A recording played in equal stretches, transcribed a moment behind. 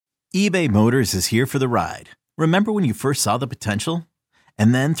eBay Motors is here for the ride. Remember when you first saw the potential?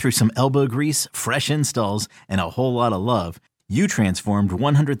 And then through some elbow grease, fresh installs, and a whole lot of love, you transformed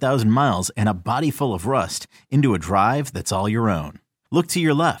 100,000 miles and a body full of rust into a drive that's all your own. Look to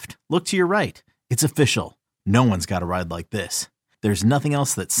your left. Look to your right. It's official. No one's got a ride like this. There's nothing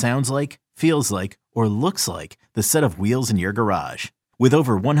else that sounds like, feels like, or looks like the set of wheels in your garage. With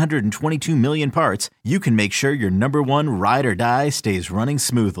over 122 million parts, you can make sure your number one ride or die stays running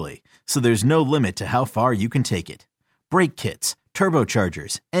smoothly. So there's no limit to how far you can take it. Brake kits,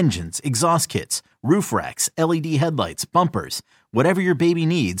 turbochargers, engines, exhaust kits, roof racks, LED headlights, bumpers, whatever your baby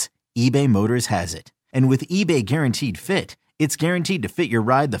needs, eBay Motors has it. And with eBay Guaranteed Fit, it's guaranteed to fit your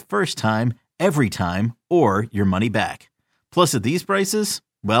ride the first time, every time, or your money back. Plus at these prices,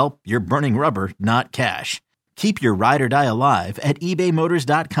 well, you're burning rubber, not cash. Keep your ride or die alive at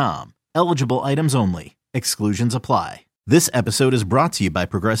ebaymotors.com. Eligible items only. Exclusions apply. This episode is brought to you by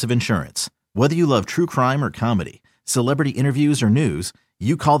Progressive Insurance. Whether you love true crime or comedy, celebrity interviews or news,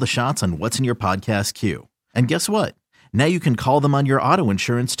 you call the shots on what's in your podcast queue. And guess what? Now you can call them on your auto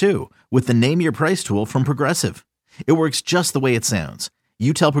insurance too with the Name Your Price tool from Progressive. It works just the way it sounds.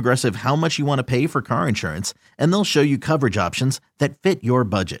 You tell Progressive how much you want to pay for car insurance, and they'll show you coverage options that fit your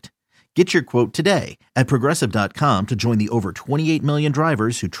budget. Get your quote today at Progressive.com to join the over 28 million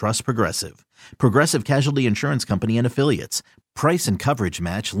drivers who trust Progressive. Progressive Casualty Insurance Company and Affiliates. Price and coverage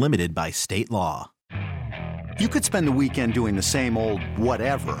match limited by state law. You could spend the weekend doing the same old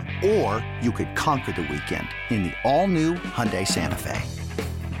whatever, or you could conquer the weekend in the all-new Hyundai Santa Fe.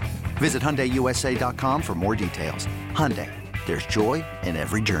 Visit HyundaiUSA.com for more details. Hyundai, there's joy in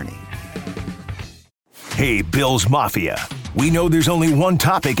every journey. Hey, Bills Mafia. We know there's only one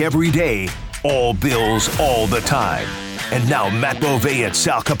topic every day, all Bills all the time. And now Matt Bove and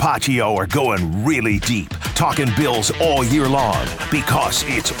Sal Capaccio are going really deep, talking Bills all year long, because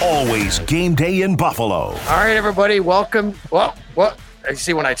it's always game day in Buffalo. All right, everybody, welcome. Well, what? I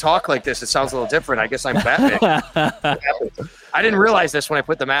see when I talk like this, it sounds a little different. I guess I'm Batman. I didn't realize this when I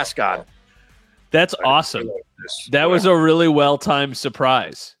put the mask on. That's awesome. That was a really well-timed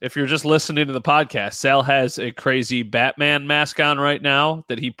surprise. If you're just listening to the podcast, Sal has a crazy Batman mask on right now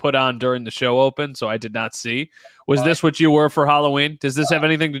that he put on during the show open, so I did not see. Was this what you were for Halloween? Does this have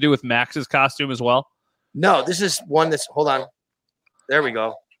anything to do with Max's costume as well? No, this is one that's – hold on. There we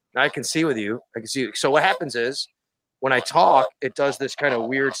go. Now I can see with you. I can see you. So what happens is when I talk, it does this kind of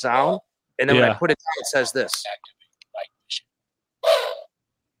weird sound, and then when I put it down, it says this.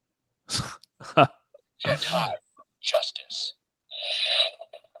 And hard justice.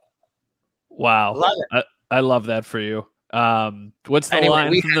 Wow. I love that for you. What's the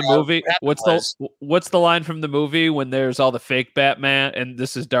line from the movie? What's the line from the movie when there's all the fake Batman, and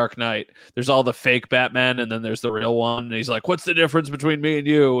this is Dark Knight. There's all the fake Batman, and then there's the real one, and he's like, "What's the difference between me and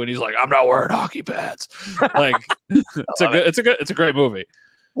you?" And he's like, "I'm not wearing hockey pads." Like, it's a great movie.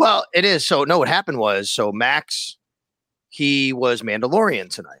 Well, it is. So no, what happened was, Max, he was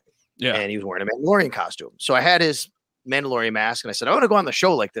Mandalorian tonight. Yeah. And he was wearing a Mandalorian costume. So I had his Mandalorian mask, and I said, I want to go on the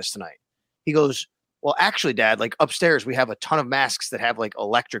show like this tonight. He goes, well, actually, Dad, like upstairs, we have a ton of masks that have like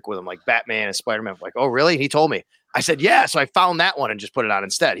electric with them, like Batman and Spider-Man. I'm like, oh, really? He told me. I said, yeah. So I found that one and just put it on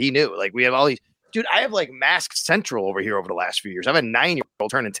instead. He knew. Like, we have all these. Dude, I have like Mask Central over here over the last few years. I have a 9-year-old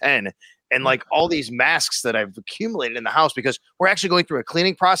turning 10, and like all these masks that I've accumulated in the house because we're actually going through a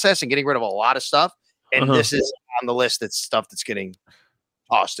cleaning process and getting rid of a lot of stuff. And this is on the list. That's stuff that's getting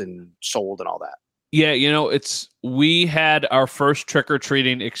tossed and sold and all that. Yeah, we had our first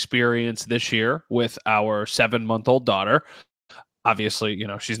trick-or-treating experience this year with our 7-month-old daughter. Obviously,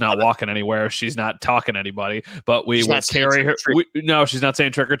 she's not walking anywhere. She's not talking to anybody, but we would carry her. No, she's not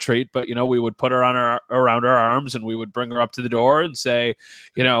saying trick or treat, but, we would put her around our arms, and we would bring her up to the door and say,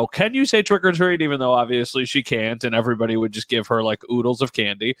 can you say trick or treat? Even though obviously she can't, and everybody would just give her like oodles of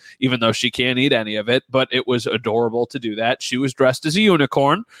candy, even though she can't eat any of it. But it was adorable to do that. She was dressed as a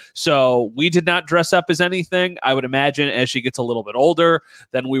unicorn. So we did not dress up as anything. I would imagine as she gets a little bit older,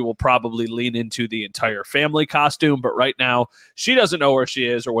 then we will probably lean into the entire family costume. But right now, she doesn't know where she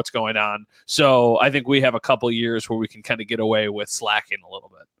is or what's going on. So I think we have a couple years where we can kind of get away with slacking a little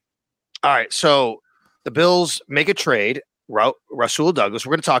bit. All right. So the Bills make a trade. Rasul Douglas. We're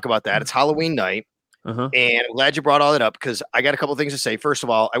going to talk about that. It's Halloween night. And I'm glad you brought all that up because I got a couple things to say. First of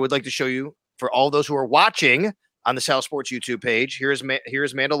all, I would like to show you, for all those who are watching on the Sal Sports YouTube page, here's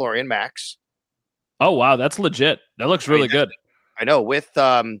Mandalorian Max. Oh, wow. That's legit. That looks really good. I know. With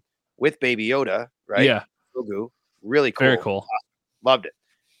Baby Yoda, right? Yeah. Grogu. Really cool. Very cool. Loved it.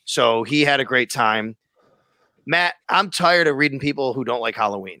 So he had a great time. Matt, I'm tired of reading people who don't like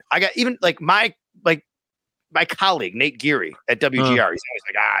Halloween. I got even like my colleague, Nate Geary at WGR, he's always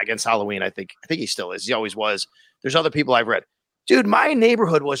like, against Halloween. I think he still is. He always was. There's other people I've read. Dude, my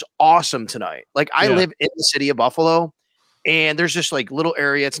neighborhood was awesome tonight. Like, I live in the city of Buffalo, and there's just like little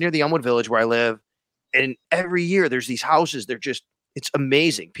area. It's near the Elmwood Village where I live. And every year there's these houses. It's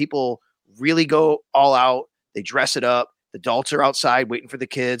amazing. People really go all out. They dress it up. The adults are outside waiting for the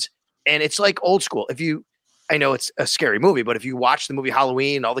kids. And it's like old school. I know it's a scary movie, but if you watch the movie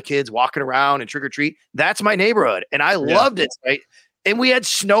Halloween, all the kids walking around and trick or treat, that's my neighborhood. And I loved it. Right? And we had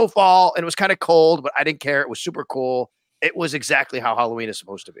snowfall and it was kind of cold, but I didn't care. It was super cool. It was exactly how Halloween is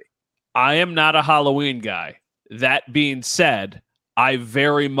supposed to be. I am not a Halloween guy. That being said, I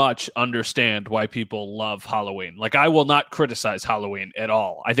very much understand why people love Halloween. Like, I will not criticize Halloween at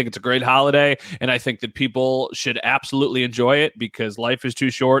all. I think it's a great holiday, and I think that people should absolutely enjoy it because life is too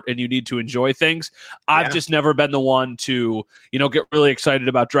short and you need to enjoy things. I've just never been the one to, get really excited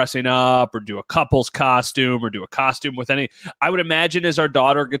about dressing up or do a couple's costume or do a costume with any. I would imagine as our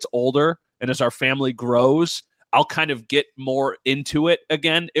daughter gets older and as our family grows, I'll kind of get more into it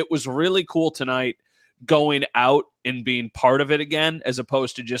again. It was really cool tonight going out and being part of it again, as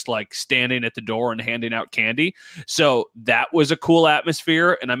opposed to just like standing at the door and handing out candy. So that was a cool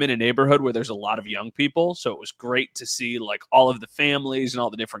atmosphere. And I'm in a neighborhood where there's a lot of young people. So it was great to see like all of the families and all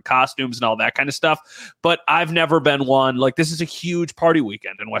the different costumes and all that kind of stuff. But I've never been one, like, this is a huge party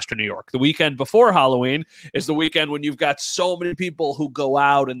weekend in Western New York. The weekend before Halloween is the weekend when you've got so many people who go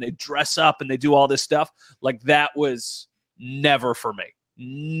out and they dress up and they do all this stuff. Like, that was never for me.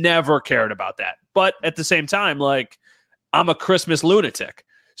 Never cared about that. But at the same time, like, I'm a Christmas lunatic.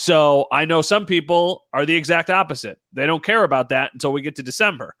 So I know some people are the exact opposite. They don't care about that until we get to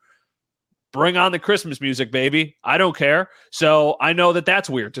December. Bring on the Christmas music, baby. I don't care. So I know that that's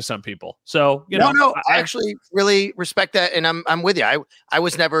weird to some people. So, No, I actually really respect that. And I'm with you. I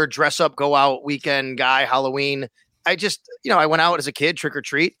was never dress up, go out weekend guy, Halloween. I just, I went out as a kid, trick or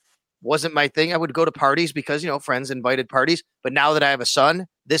treat. Wasn't my thing. I would go to parties because, friends invited parties. But now that I have a son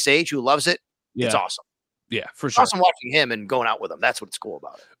this age who loves it, it's awesome. Yeah, for It's sure. awesome watching him and going out with him. That's what's cool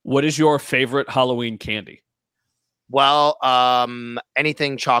about it. What is your favorite Halloween candy? Well,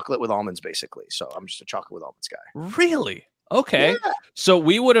 anything chocolate with almonds, basically. So I'm just a chocolate with almonds guy. Really? Okay. Yeah. So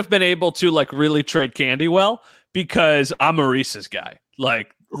we would have been able to like really trade candy well because I'm a Reese's guy.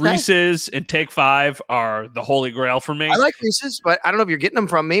 Like, Reese's and Take 5 are the holy grail for me. I like Reese's, but I don't know if you're getting them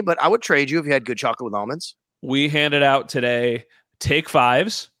from me, but I would trade you if you had good chocolate with almonds. We handed out today Take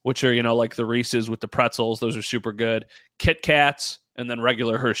 5s, which are, like the Reese's with the pretzels. Those are super good. Kit Kats, and then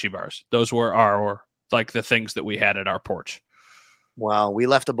regular Hershey bars. Those were like the things that we had at our porch. Well, we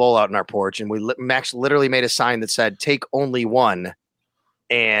left a bowl out in our porch, and Max literally made a sign that said, take only one.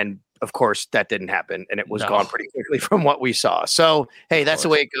 And of course, that didn't happen, and it was gone pretty quickly from what we saw. So, hey, that's the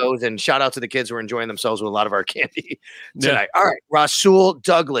way it goes. And shout out to the kids who are enjoying themselves with a lot of our candy tonight. All right, Rasul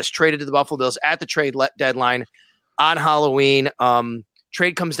Douglas traded to the Buffalo Bills at the trade deadline on Halloween.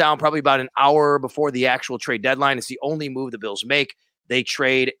 Trade comes down probably about an hour before the actual trade deadline. It's the only move the Bills make. They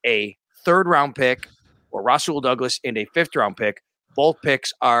trade a third-round pick for Rasul Douglas and a fifth-round pick. Both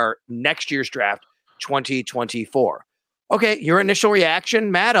picks are next year's draft, 2024. Okay, your initial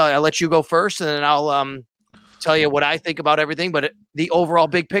reaction, Matt. I'll let you go first, and then I'll tell you what I think about everything. But the overall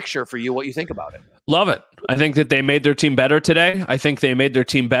big picture for you, what you think about it. Love it. I think that they made their team better today. I think they made their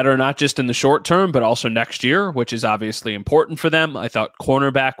team better not just in the short term, but also next year, which is obviously important for them. I thought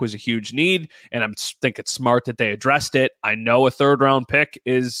cornerback was a huge need, and I think it's smart that they addressed it. I know a third-round pick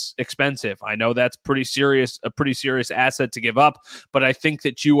is expensive. I know that's a pretty serious asset to give up, but I think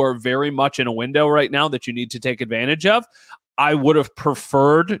that you are very much in a window right now that you need to take advantage of. I would have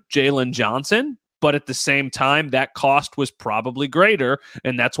preferred Jalen Johnson, but at the same time, that cost was probably greater,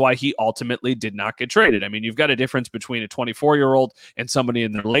 and that's why he ultimately did not get traded. I mean, you've got a difference between a 24-year-old and somebody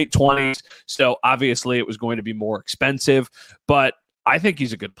in their late 20s, so obviously it was going to be more expensive, but I think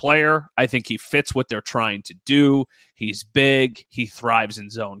he's a good player. I think he fits what they're trying to do. He's big. He thrives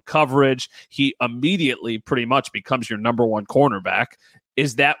in zone coverage. He immediately pretty much becomes your number one cornerback.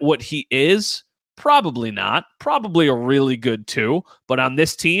 Is that what he is? Probably not. Probably a really good two, but on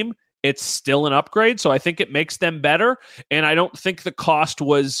this team, it's still an upgrade, so I think it makes them better, and I don't think the cost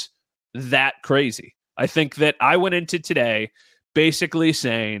was that crazy. I think that I went into today basically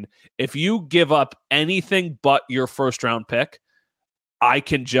saying, if you give up anything but your first-round pick, I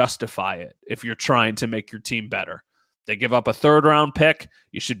can justify it if you're trying to make your team better. They give up a third-round pick.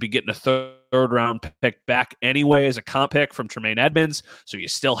 You should be getting a third-round pick back anyway as a comp pick from Tremaine Edmonds, so you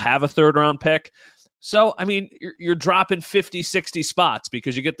still have a third-round pick. So, I mean, you're dropping 50, 60 spots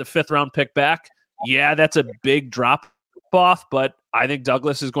because you get the fifth-round pick back. Yeah, that's a big drop-off, but I think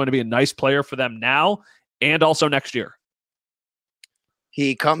Douglas is going to be a nice player for them now and also next year.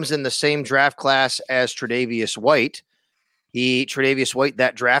 He comes in the same draft class as Tre'Davious White. Tre'Davious White,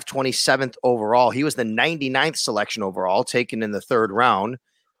 that draft 27th overall. He was the 99th selection overall, taken in the third round.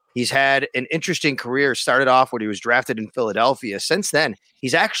 He's had an interesting career. Started off when he was drafted in Philadelphia. Since then,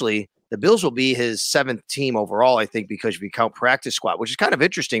 the Bills will be his 7th team overall, I think, because if you count practice squad, which is kind of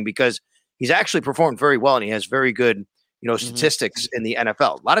interesting because he's actually performed very well and he has very good, statistics in the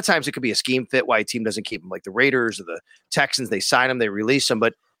NFL. A lot of times it could be a scheme fit why a team doesn't keep him, like the Raiders or the Texans. They sign him, they release him.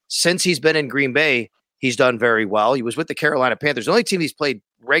 But since he's been in Green Bay, he's done very well. He was with the Carolina Panthers. The only team he's played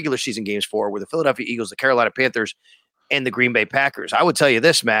regular season games for were the Philadelphia Eagles, the Carolina Panthers, and the Green Bay Packers. I would tell you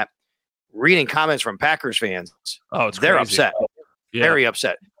this, Matt, reading comments from Packers fans, they're crazy. Upset. Yeah. Very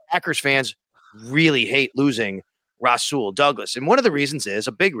upset. Packers fans really hate losing Rasul Douglas. And one of the reasons is,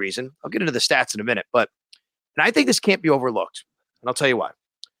 a big reason, I'll get into the stats in a minute, and I think this can't be overlooked. And I'll tell you why.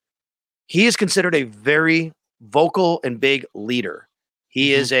 He is considered a very vocal and big leader.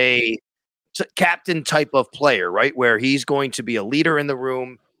 He is a captain type of player, right? Where he's going to be a leader in the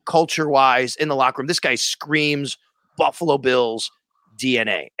room, culture-wise, in the locker room. This guy screams Buffalo Bills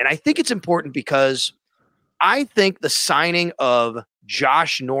DNA. And I think it's important because I think the signing of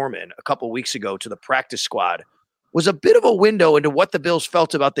Josh Norman a couple weeks ago to the practice squad was a bit of a window into what the Bills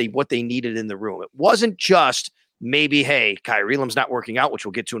felt about what they needed in the room. It wasn't just maybe, hey, Kyrie Elam's not working out, which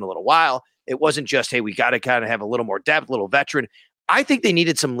we'll get to in a little while. It wasn't just, hey, we got to kind of have a little more depth, a little veteran. I think they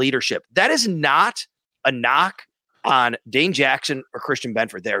needed some leadership. That is not a knock on Dane Jackson or Christian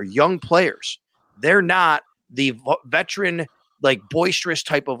Benford. They're young players. They're not the veteran, like boisterous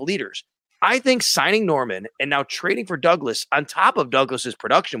type of leaders. I think signing Norman and now trading for Douglas on top of Douglas's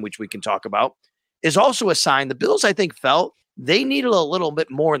production, which we can talk about, is also a sign. The Bills, I think, felt they needed a little bit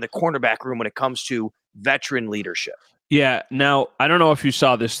more in the cornerback room when it comes to veteran leadership. Yeah. Now, I don't know if you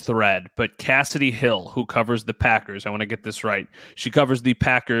saw this thread, but Cassidy Hill, who covers the Packers, I want to get this right. She covers the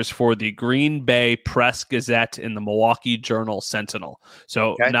Packers for the Green Bay Press Gazette and the Milwaukee Journal Sentinel.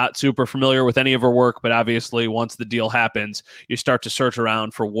 So not super familiar with any of her work, but obviously once the deal happens, you start to search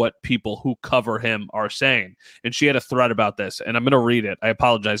around for what people who cover him are saying. And she had a thread about this, and I'm going to read it. I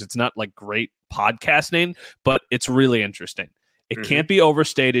apologize. It's not like great podcasting, but it's really interesting. It can't be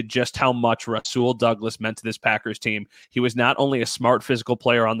overstated just how much Rasul Douglas meant to this Packers team. He was not only a smart physical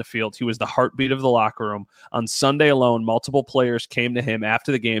player on the field, he was the heartbeat of the locker room. On Sunday alone, multiple players came to him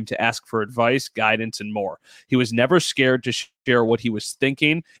after the game to ask for advice, guidance, and more. He was never scared to share what he was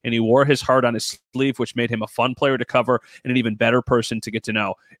thinking, and he wore his heart on his sleeve, which made him a fun player to cover and an even better person to get to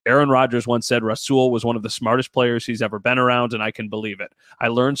know. Aaron Rodgers once said Rasul was one of the smartest players he's ever been around, and I can believe it. I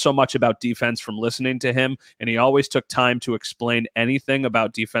learned so much about defense from listening to him, and he always took time to explain anything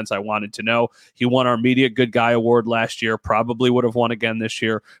about defense I wanted to know. He won our Media Good Guy Award last year, probably would have won again this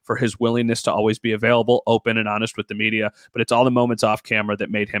year for his willingness to always be available, open, and honest with the media. But it's all the moments off camera that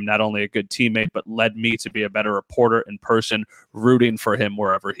made him not only a good teammate, but led me to be a better reporter in person, rooting for him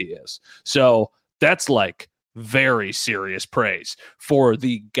wherever he is. So that's like very serious praise for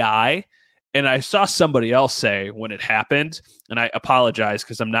the guy. And I saw somebody else say when it happened, and I apologize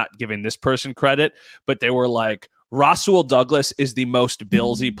because I'm not giving this person credit, but they were like, Rasul Douglas is the most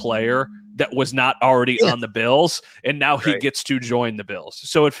Billsy player that was not already on the Bills, and now he gets to join the Bills.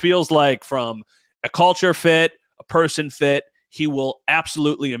 So it feels like from a culture fit, a person fit, he will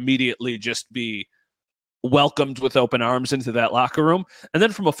absolutely immediately just be welcomed with open arms into that locker room. And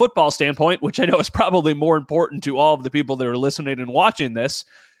then from a football standpoint, which I know is probably more important to all of the people that are listening and watching this,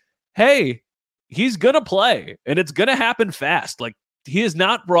 hey, he's going to play, and it's going to happen fast. Like, he is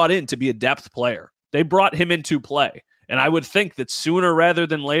not brought in to be a depth player. They brought him in to play. And I would think that sooner rather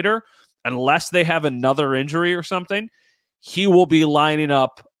than later, unless they have another injury or something, he will be lining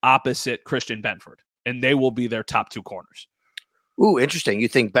up opposite Christian Benford, and they will be their top two corners. Ooh, interesting. You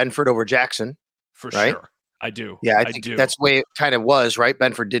think Benford over Jackson? For sure. I do. Yeah, I think that's the way it kind of was, right?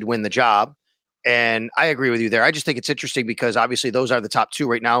 Benford did win the job. And I agree with you there. I just think it's interesting because obviously those are the top two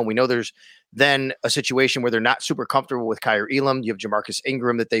right now. And we know there's then a situation where they're not super comfortable with Kyrie Elam. You have Jamarcus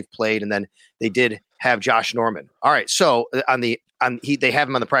Ingram that they've played, and then they did have Josh Norman. All right. So they have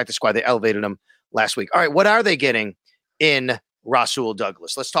him on the practice squad. They elevated him last week. All right. What are they getting in Rasul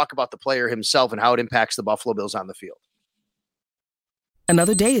Douglas? Let's talk about the player himself and how it impacts the Buffalo Bills on the field.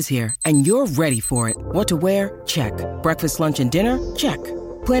 Another day is here, and you're ready for it. What to wear? Check. Breakfast, lunch, and dinner? Check.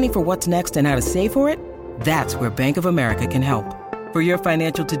 Planning for what's next and how to save for it? That's where Bank of America can help. For your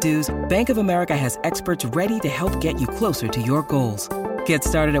financial to-dos, Bank of America has experts ready to help get you closer to your goals. Get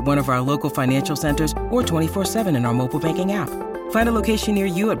started at one of our local financial centers or 24/7 in our mobile banking app. Find a location near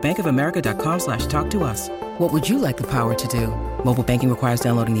you at bankofamerica.com/talktous. What would you like the power to do? Mobile banking requires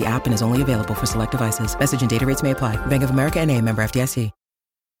downloading the app and is only available for select devices. Message and data rates may apply. Bank of America N.A., member FDIC.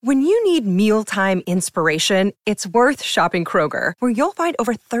 When you need mealtime inspiration, it's worth shopping Kroger, where you'll find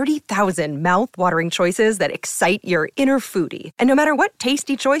over 30,000 mouth-watering choices that excite your inner foodie. And no matter what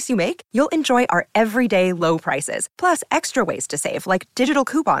tasty choice you make, you'll enjoy our everyday low prices, plus extra ways to save, like digital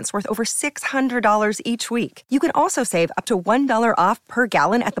coupons worth over $600 each week. You can also save up to $1 off per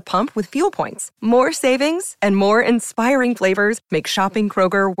gallon at the pump with fuel points. More savings and more inspiring flavors make shopping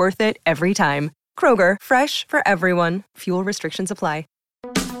Kroger worth it every time. Kroger, fresh for everyone. Fuel restrictions apply.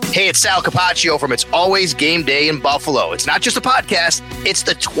 Hey, it's Sal Capaccio from It's Always Game Day in Buffalo. It's not just a podcast, it's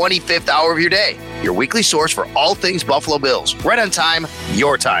the 25th hour of your day. Your weekly source for all things Buffalo Bills. Right on time,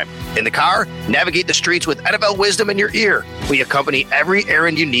 your time. In the car, navigate the streets with NFL wisdom in your ear. We accompany every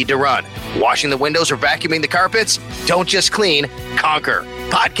errand you need to run. Washing the windows or vacuuming the carpets? Don't just clean, conquer.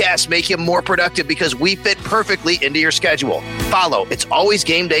 Podcasts make you more productive because we fit perfectly into your schedule. Follow It's Always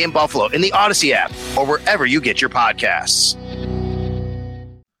Game Day in Buffalo in the Odyssey app or wherever you get your podcasts.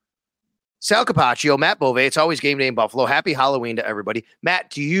 Sal Capaccio, Matt Bove, It's Always Game Day in Buffalo. Happy Halloween to everybody.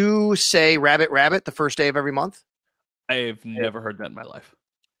 Matt, do you say rabbit, rabbit the first day of every month? I've never heard that in my life.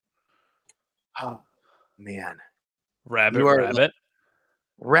 Oh, man. Rabbit, rabbit?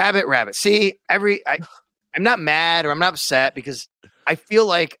 Rabbit, rabbit. See, I'm not mad or I'm not upset because I feel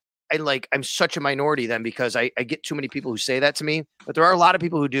like I'm such a minority then because I get too many people who say that to me, but there are a lot of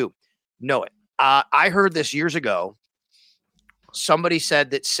people who do know it. I heard this years ago. Somebody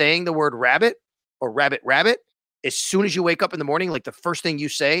said that saying the word rabbit or rabbit, rabbit, as soon as you wake up in the morning, like the first thing you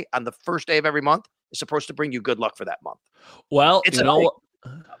say on the first day of every month is supposed to bring you good luck for that month. Well,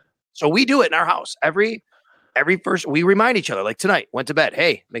 so we do it in our house. Every first, we remind each other, like tonight, went to bed.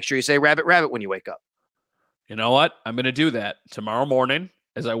 Hey, make sure you say rabbit, rabbit when you wake up. You know what? I'm going to do that tomorrow morning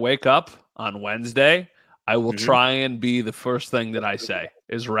as I wake up on Wednesday. I will try and be the first thing that I say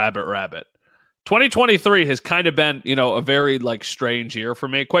is rabbit, rabbit. 2023 has kind of been, a very strange year for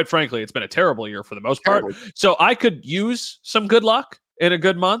me. Quite frankly, it's been a terrible year for the most part. So I could use some good luck in a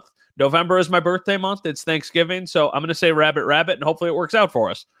good month. November is my birthday month. It's Thanksgiving. So I'm going to say rabbit, rabbit, and hopefully it works out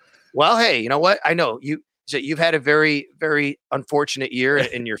for us. Well, hey, you know what? I know you've had a very, very unfortunate year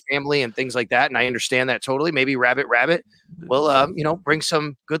in your family and things like that. And I understand that totally. Maybe rabbit, rabbit will, bring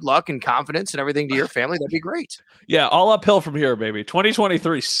some good luck and confidence and everything to your family. That'd be great. Yeah. All uphill from here, baby.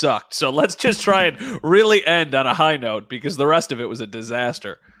 2023 sucked. So let's just try and really end on a high note because the rest of it was a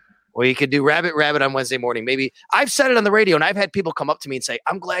disaster. Well, you could do rabbit, rabbit on Wednesday morning. Maybe I've said it on the radio and I've had people come up to me and say,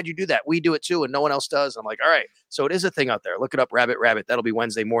 I'm glad you do that. We do it too. And no one else does. I'm like, all right. So it is a thing out there. Look it up, rabbit, rabbit. That'll be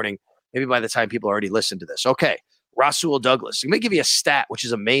Wednesday morning. Maybe by the time people already listened to this. Okay. Rasul Douglas. Let me give you a stat, which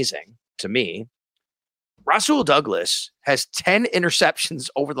is amazing to me. Rasul Douglas has 10 interceptions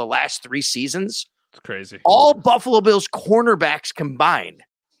over the last 3 seasons. It's crazy. All Buffalo Bills cornerbacks combined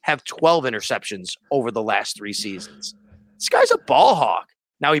have 12 interceptions over the last 3 seasons. This guy's a ball hawk.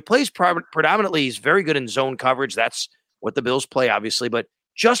 Now, he plays predominantly. He's very good in zone coverage. That's what the Bills play, obviously. But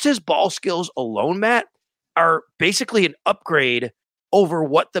just his ball skills alone, Matt, are basically an upgrade over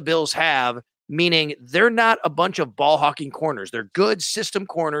what the Bills have, meaning they're not a bunch of ball hawking corners. They're good system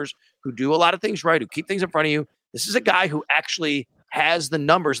corners who do a lot of things right, who keep things in front of you. This is a guy who actually has the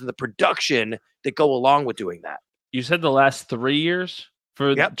numbers and the production that go along with doing that. You said the last 3 years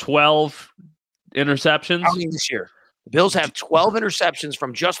for 12 interceptions? Counting this year. The Bills have 12 interceptions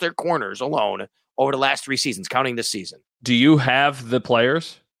from just their corners alone over the last 3 seasons, counting this season. Do you have the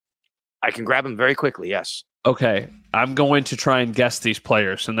players? I can grab them very quickly, yes. Okay, I'm going to try and guess these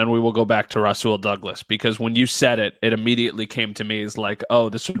players, and then we will go back to Rasul Douglas, because when you said it, it immediately came to me as like, oh,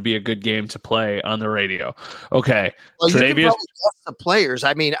 this would be a good game to play on the radio. Okay. Well, you can probably guess the players.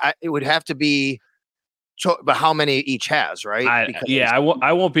 I mean, it would have to be but how many each has, right? I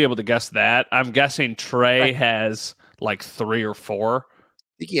won't be able to guess that. I'm guessing Trey has like 3 or 4.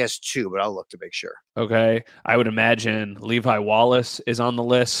 I think he has 2, but I'll look to make sure. Okay. I would imagine Levi Wallace is on the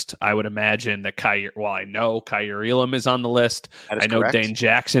list. I would imagine that I know Kyer Elam is on the list. I know correct. Dane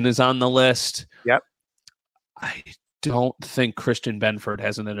Jackson is on the list. Yep. I don't think Christian Benford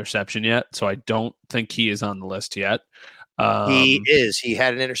has an interception yet, so I don't think he is on the list yet. He is. He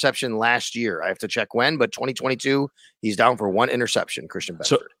had an interception last year. I have to check when, but 2022, he's down for 1 interception, Christian Benford.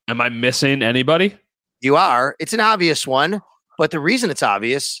 So am I missing anybody? You are. It's an obvious one. But the reason it's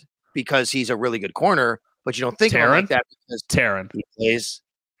obvious because he's a really good corner, but you don't think of him like that because Taron. He plays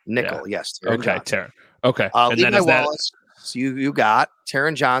nickel. Yeah. Yes. Taron okay. Johnson. Taron. Okay. And Levi Wallace. So you got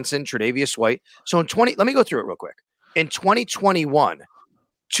Taron Johnson, Tre'Davious White. So let me go through it real quick. In 2021,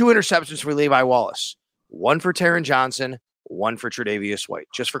 2 interceptions for Levi Wallace, 1 for Taron Johnson, 1 for Tre'Davious White.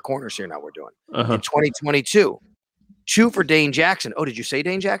 Just for corners here now we're doing. In 2022, 2 for Dane Jackson. Oh, did you say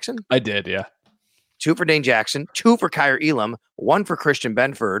Dane Jackson? I did, yeah. 2 for Dane Jackson, 2 for Kyer Elam, 1 for Christian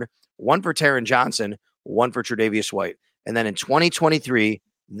Benford, 1 for Taron Johnson, 1 for Tre'Davious White. And then in 2023,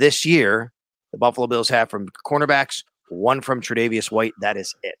 this year, the Buffalo Bills have from cornerbacks, 1 from Tre'Davious White. That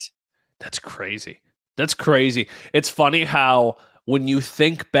is it. That's crazy. That's crazy. It's funny how when you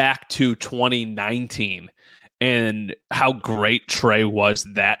think back to 2019 and how great Trey was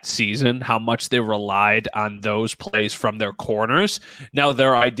that season, how much they relied on those plays from their corners. Now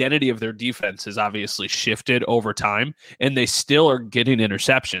their identity of their defense has obviously shifted over time, and they still are getting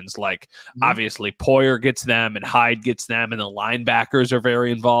interceptions. Like obviously Poyer gets them and Hyde gets them, and the linebackers are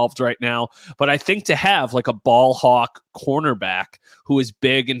very involved right now. But I think to have like a ball hawk cornerback who is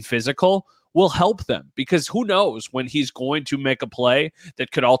big and physical will help them, because who knows when he's going to make a play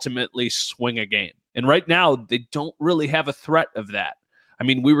that could ultimately swing a game. And right now, they don't really have a threat of that. I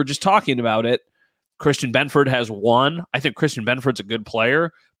mean, we were just talking about it. Christian Benford has 1. I think Christian Benford's a good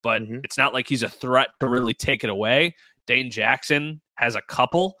player, but it's not like he's a threat to really take it away. Dane Jackson has a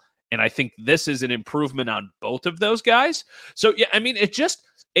couple, and I think this is an improvement on both of those guys. So, yeah, I mean,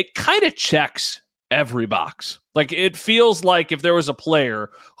 it kind of checks every box. Like, it feels like if there was a player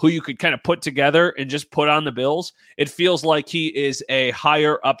who you could kind of put together and just put on the Bills, it feels like he is a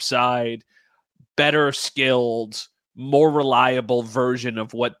higher upside, better skilled, more reliable version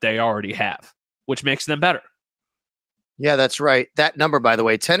of what they already have, which makes them better. Yeah, that's right. That number, by the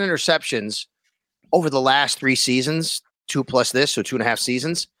way, 10 interceptions over the last 3 seasons, 2 plus this, so 2.5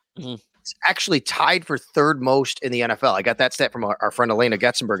 seasons. It's actually tied for 3rd most in the NFL. I got that stat from our friend Elena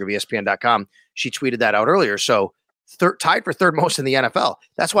Getzenberg of ESPN.com. She tweeted that out earlier. So tied for 3rd most in the NFL.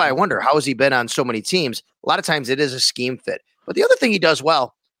 That's why I wonder, how has he been on so many teams? A lot of times it is a scheme fit. But the other thing he does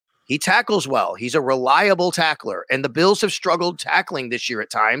well, he tackles well. He's a reliable tackler, and the Bills have struggled tackling this year at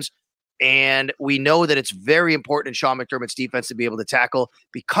times. And we know that it's very important in Sean McDermott's defense to be able to tackle,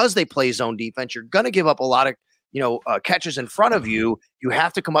 because they play zone defense. You're going to give up a lot of catches in front of you. You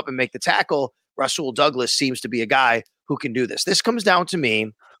have to come up and make the tackle. Rasul Douglas seems to be a guy who can do this. This comes down to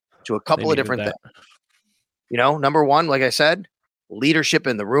me to a couple of different things. Number one, like I said, leadership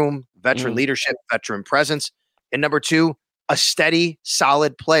in the room, veteran leadership, veteran presence. And number 2, a steady,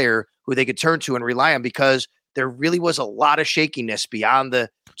 solid player who they could turn to and rely on, because there really was a lot of shakiness beyond the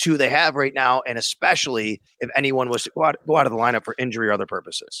 2 they have right now, and especially if anyone was to go out of the lineup for injury or other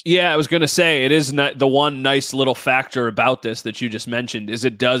purposes. Yeah, I was going to say, it is not the one nice little factor about this that you just mentioned is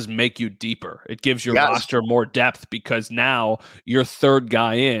it does make you deeper. It gives your roster more depth, because now your 3rd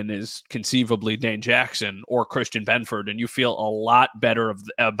guy in is conceivably Dane Jackson or Christian Benford, and you feel a lot better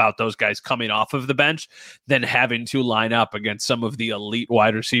about those guys coming off of the bench than having to line up against some of the elite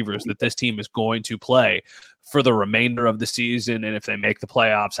wide receivers that this team is going to play for the remainder of the season, and if they make the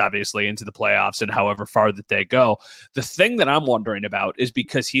playoffs, obviously into the playoffs, and however far that they go. The thing that I'm wondering about is,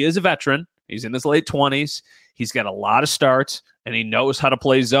 because he is a veteran, he's in his late 20s, he's got a lot of starts, and he knows how to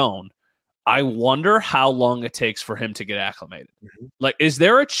play zone. I wonder how long it takes for him to get acclimated. Like, is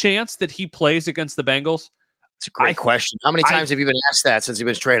there a chance that he plays against the Bengals? It's a great question. How many times have you been asked that since you've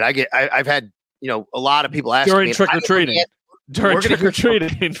been traded? I've had a lot of people ask me during trick or treating. During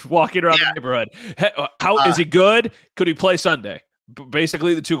trick-or-treating, walking around the neighborhood. How is he good? Could he play Sunday?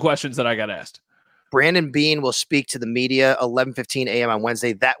 Basically, the 2 questions that I got asked. Brandon Beane will speak to the media 11:15 a.m. on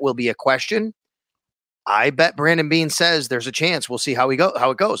Wednesday. That will be a question. I bet Brandon Beane says there's a chance. We'll see how it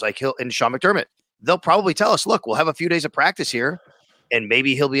goes. Like and Sean McDermott, they'll probably tell us, look, we'll have a few days of practice here, and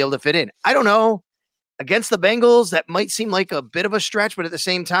maybe he'll be able to fit in. I don't know. Against the Bengals, that might seem like a bit of a stretch, but at the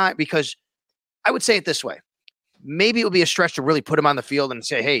same time, because I would say it this way. Maybe it would be a stretch to really put him on the field and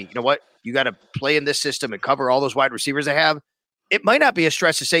say, hey, you know what? You got to play in this system and cover all those wide receivers they have. It might not be a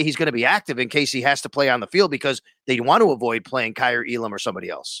stretch to say he's going to be active in case he has to play on the field, because they want to avoid playing Kyer Elam or somebody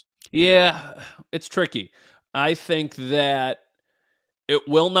else. Yeah, it's tricky. I think that it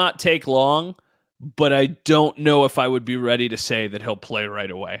will not take long, but I don't know if I would be ready to say that he'll play right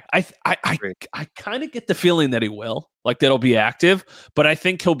away. I kind of get the feeling that he will, like that he'll be active, but I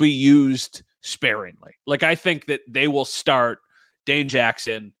think he'll be used sparingly. Like, I think that they will start Dane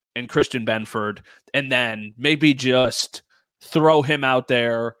Jackson and Christian Benford, and then maybe just throw him out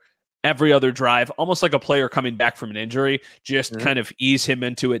there every other drive, almost like a player coming back from an injury, just kind of ease him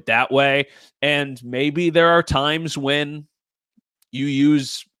into it that way. And maybe there are times when you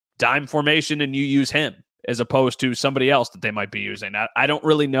use dime formation and you use him as opposed to somebody else that they might be using. I don't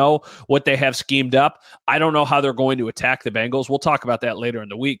really know what they have schemed up. I don't know how they're going to attack the Bengals. We'll talk about that later in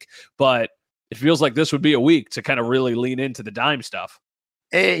the week, but it feels like this would be a week to kind of really lean into the dime stuff.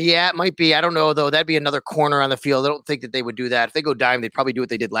 Yeah, it might be. I don't know, though. That'd be another corner on the field. I don't think that they would do that. If they go dime, they'd probably do what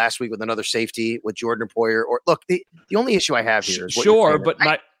they did last week with another safety with Jordan Poyer. Or look, the only issue I have here is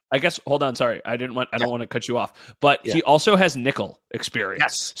I guess hold on. Sorry, I don't want to cut you off, but he also has nickel experience.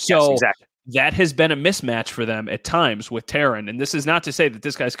 Yes, so exactly. That has been a mismatch for them at times with Taron. And this is not to say that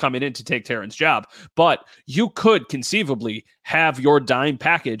this guy's coming in to take Taron's job, but you could conceivably have your dime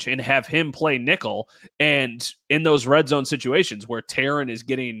package and have him play nickel. And in those red zone situations where Taron is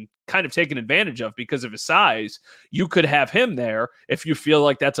getting kind of taken advantage of because of his size, you could have him there if you feel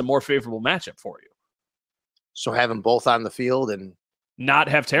like that's a more favorable matchup for you. So have them both on the field and not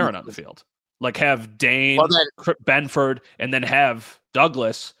have Taron on the field. Like have Dane, Benford, and then have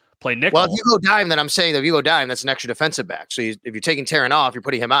Douglas play nickel. Well, if you go dime, then I'm saying that if you go dime, that's an extra defensive back. So if you're taking Taron off, you're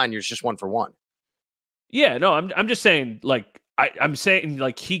putting him on, you're just 1-for-1. Yeah, no, I'm just saying, like, I'm saying,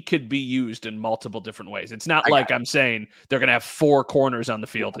 like, he could be used in multiple different ways. It's not like I'm saying they're going to have 4 corners on the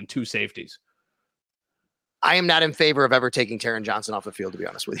field and 2 safeties. I am not in favor of ever taking Taron Johnson off the field, to be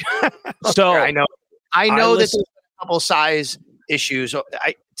honest with you. So I know that there's a couple size issues.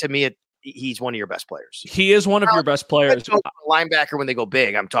 To me, he's one of your best players. He is one of your best players. Linebacker, when they go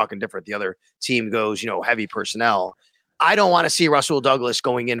big, I'm talking different. The other team goes, heavy personnel. I don't want to see Rasul Douglas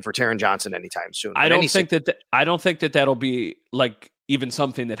going in for Taron Johnson anytime soon. I don't think that that'll be like even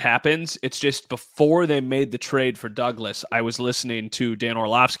something that happens. It's just before they made the trade for Douglas, I was listening to Dan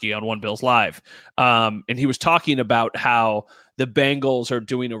Orlovsky on One Bills Live, and he was talking about how the Bengals are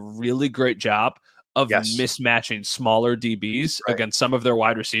doing a really great job of mismatching smaller DBs against some of their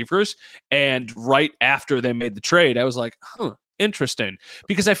wide receivers. And right after they made the trade, I was like, interesting.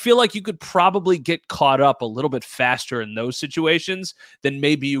 Because I feel like you could probably get caught up a little bit faster in those situations than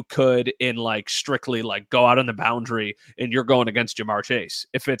maybe you could in like strictly like go out on the boundary and you're going against Jamar Chase.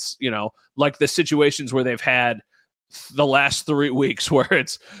 If it's, like the situations where they've had the last 3 weeks where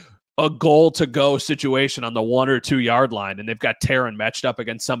it's a goal to go situation on the 1 or 2 yard line and they've got Taron matched up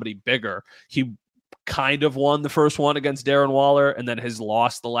against somebody bigger. He kind of won the first one against Darren Waller and then has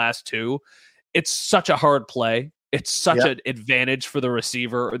lost the last 2. It's such a hard play. It's such an advantage for the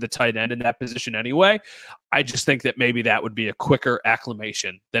receiver or the tight end in that position anyway. I just think that maybe that would be a quicker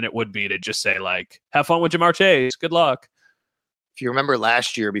acclimation than it would be to just say, like, have fun with Jamar Chase. Good luck. If you remember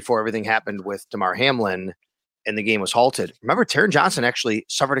last year, before everything happened with Damar Hamlin and the game was halted, remember Taron Johnson actually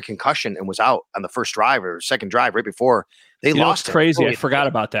suffered a concussion and was out on the first drive or second drive right before they lost. Crazy. I forgot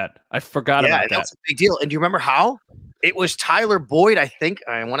about that. About that. That's a big deal. And do you remember how? It was Tyler Boyd, I think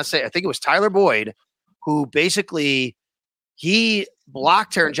it was Tyler Boyd who basically he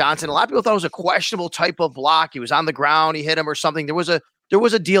blocked Taron Johnson. A lot of people thought it was a questionable type of block. He was on the ground, he hit him or something. There was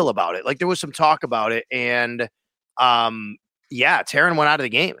a deal about it. Like there was some talk about it. And Taron went out of the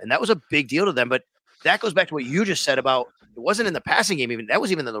game. And that was a big deal to them. But that goes back to what you just said about it wasn't in the passing game even. That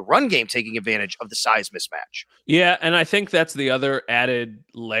was even in the run game taking advantage of the size mismatch. Yeah, and I think that's the other added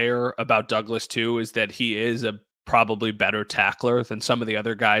layer about Douglas too, is that he is a probably better tackler than some of the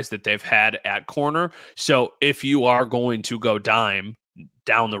other guys that they've had at corner. So if you are going to go dime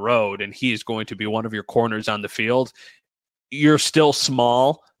down the road and he is going to be one of your corners on the field, you're still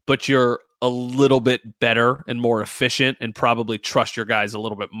small, but you're a little bit better and more efficient and probably trust your guys a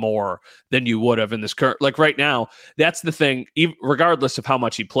little bit more than you would have in this current. Like right now, that's the thing, regardless of how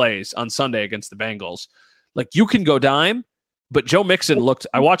much he plays on Sunday against the Bengals, like you can go dime, but Joe Mixon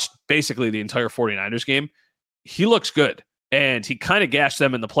I watched basically the entire 49ers game. He looks good and he kind of gashed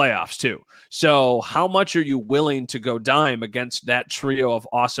them in the playoffs too. So how much are you willing to go dime against that trio of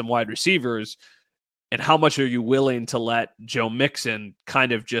awesome wide receivers? And how much are you willing to let Joe Mixon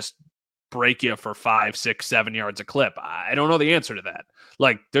kind of just break you for 5, 6, 7 yards a clip? I don't know the answer to that.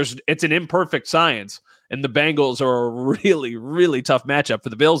 Like it's an imperfect science, and the Bengals are a really, really tough matchup for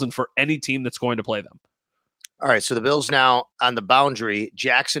the Bills and for any team that's going to play them. All right. So the Bills now on the boundary,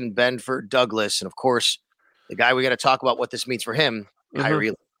 Jackson, Benford, Douglas, and of course, the guy we got to talk about what this means for him,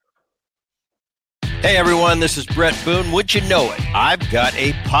 Kyrie. Hey everyone, this is Brett Boone. Would you know it? I've got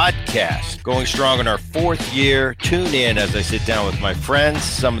a podcast going strong in our 4th year. Tune in as I sit down with my friends,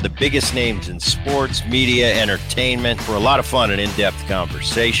 some of the biggest names in sports, media, entertainment, for a lot of fun and in-depth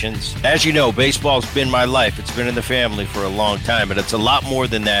conversations. As you know, baseball's been my life. It's been in the family for a long time, but it's a lot more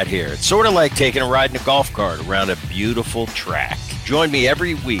than that here. It's sort of like taking a ride in a golf cart around a beautiful track. Join me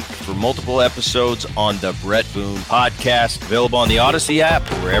every week for multiple episodes on the Brett Boone Podcast, available on the Odyssey app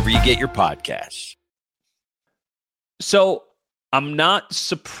or wherever you get your podcasts. So I'm not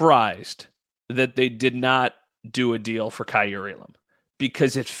surprised that they did not do a deal for Kyrie Elam,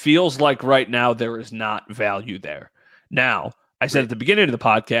 because it feels like right now there is not value there. Now, I said at the beginning of the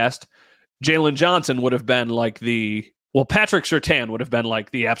podcast, Jalen Johnson would have been like the Well, Patrick Surtain would have been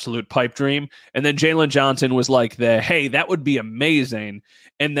like the absolute pipe dream. And then Jalen Johnson was like hey, that would be amazing.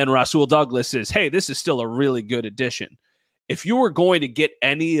 And then Rasul Douglas is, hey, this is still a really good addition. If you were going to get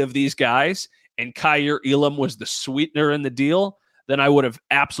any of these guys and Kaiir Elam was the sweetener in the deal, then I would have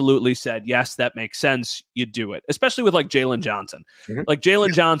absolutely said, yes, that makes sense. You do it, especially with like Jalen Johnson. Mm-hmm. Like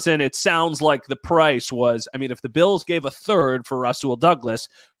Jalen Johnson, it sounds like the price was, I mean, if the Bills gave a third for Rasul Douglas,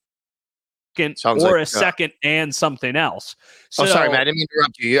 second and something else. So, sorry, Matt, I didn't mean to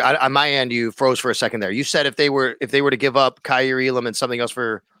interrupt you. On my end, you froze for a second there. You said if they were to give up Kaiir Elam and something else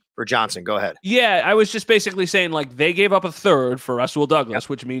for Johnson, go ahead. Yeah, I was just basically saying like they gave up a third for Rasul Douglas,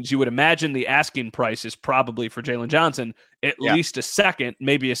 which means you would imagine the asking price is probably for Jalen Johnson at least a second,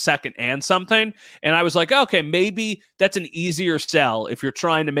 maybe a second and something. And I was like, okay, maybe that's an easier sell if you're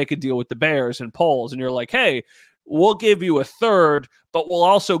trying to make a deal with the Bears and Poles, and you're like, hey, we'll give you a third, but we'll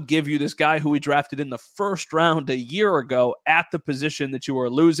also give you this guy who we drafted in the first round a year ago at the position that you are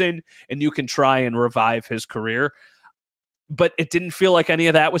losing, and you can try and revive his career. But it didn't feel like any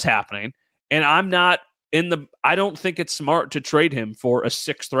of that was happening. And I don't think it's smart to trade him for a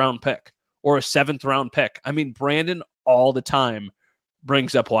 6th round pick or a 7th round pick. I mean, Brandon all the time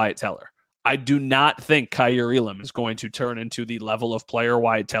brings up Wyatt Teller. I do not think Kaiir Elam is going to turn into the level of player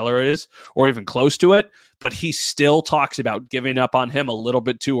Wyatt Teller is, or even close to it, but he still talks about giving up on him a little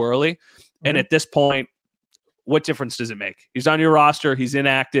bit too early. Mm-hmm. And at this point, what difference does it make? He's on your roster. He's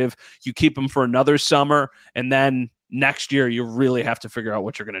inactive. You keep him for another summer, and then next year you really have to figure out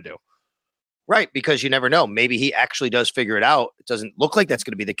what you're going to do. Right, because you never know. Maybe he actually does figure it out. It doesn't look like that's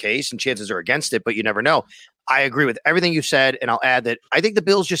going to be the case, and chances are against it, but you never know. I agree with everything you said, and I'll add that I think the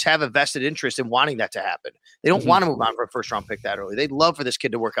Bills just have a vested interest in wanting that to happen. They don't want to move on for a first-round pick that early. They'd love for this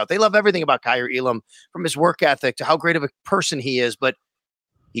kid to work out. They love everything about Kaiir Elam, from his work ethic to how great of a person he is, but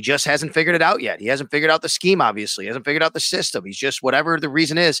he just hasn't figured it out yet. He hasn't figured out the scheme, obviously. He hasn't figured out the system. He's just, whatever the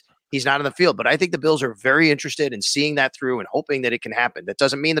reason is, he's not in the field. But I think the Bills are very interested in seeing that through and hoping that it can happen. That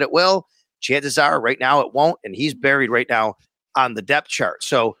doesn't mean that it will. Chances are right now it won't, and he's buried right now on the depth chart.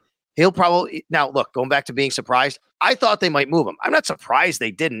 So he'll probably – now, look, going back to being surprised, I thought they might move him. I'm not surprised they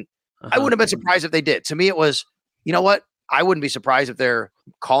didn't. I wouldn't have been surprised if they did. To me, it was, you know what? I wouldn't be surprised if they're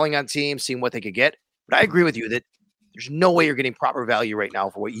calling on teams, seeing what they could get. But I agree with you that there's no way you're getting proper value right now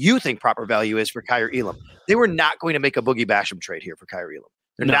for what you think proper value is for Kaiir Elam. They were not going to make a Boogie Basham trade here for Kaiir Elam.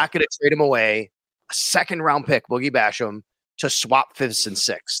 They're not going to trade him away, a 2nd-round pick, Boogie Basham, to swap 5th and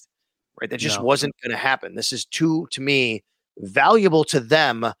 6th. Right? That just wasn't going to happen. This is too, to me, valuable to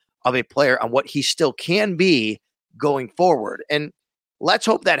them of a player on what he still can be going forward. And let's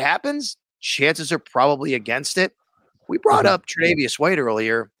hope that happens. Chances are probably against it. We brought up Tre'Davious White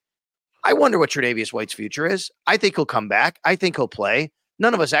earlier. I wonder what Tre'Davious White's future is. I think he'll come back. I think he'll play.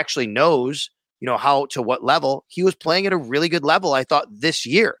 None of us actually knows, how to what level. He was playing at a really good level, I thought, this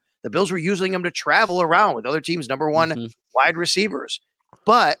year. The Bills were using him to travel around with other teams' number one wide receivers.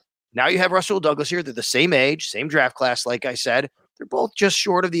 But now you have Rasul Douglas here. They're the same age, same draft class, like I said. They're both just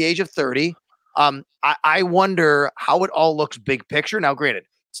short of the age of 30. I wonder how it all looks big picture. Now, granted,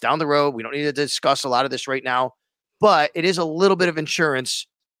 it's down the road. We don't need to discuss a lot of this right now. But it is a little bit of insurance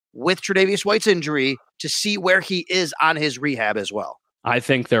with Tre'Davious White's injury to see where he is on his rehab as well. I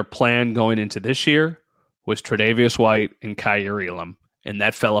think their plan going into this year was Tre'Davious White and Kaiir Elam. And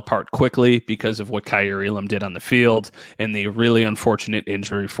that fell apart quickly because of what Kaiir Elam did on the field and the really unfortunate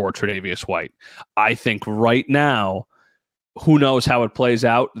injury for Tre'Davious White. I think right now, who knows how it plays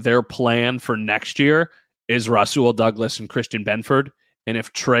out. Their plan for next year is Rasul Douglas and Christian Benford. And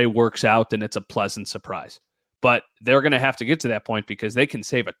if Trey works out, then it's a pleasant surprise. But they're going to have to get to that point because they can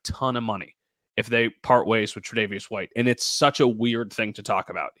save a ton of money if they part ways with Tre'Davious White. And it's such a weird thing to talk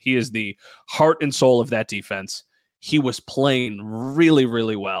about. He is the heart and soul of that defense. He was playing really,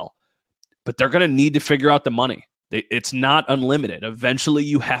 really well. But they're going to need to figure out the money. It's not unlimited. Eventually,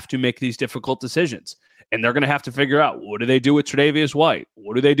 you have to make these difficult decisions. And they're going to have to figure out, what do they do with Tre'Davious White?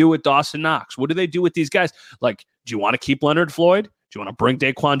 What do they do with Dawson Knox? What do they do with these guys? Like, do you want to keep Leonard Floyd? Do you want to bring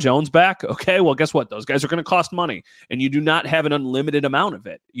Daquan Jones back? Okay, well, guess what? Those guys are going to cost money, and you do not have an unlimited amount of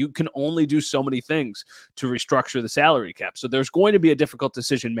it. You can only do so many things to restructure the salary cap. So there's going to be a difficult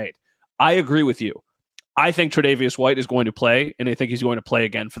decision made. I agree with you. I think Tre'Davious White is going to play, and I think he's going to play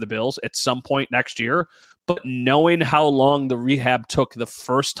again for the Bills at some point next year. But knowing how long the rehab took the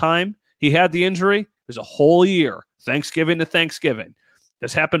first time he had the injury, it was a whole year, Thanksgiving to Thanksgiving.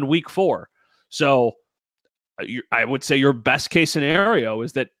 This happened week 4. So I would say your best case scenario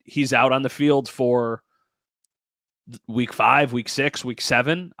is that he's out on the field for week 5, week 6, week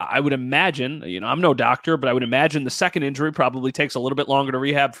 7. I would imagine, I'm no doctor, but I would imagine the second injury probably takes a little bit longer to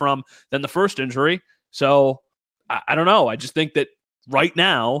rehab from than the first injury. So I don't know. I just think that right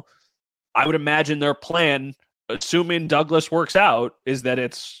now, I would imagine their plan, assuming Douglas works out, is that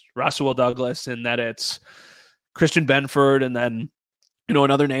it's Rasul Douglas and that it's Christian Benford, and then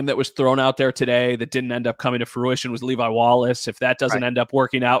another name that was thrown out there today that didn't end up coming to fruition was Levi Wallace. If that doesn't end up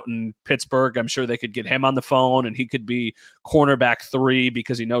working out in Pittsburgh, I'm sure they could get him on the phone and he could be cornerback 3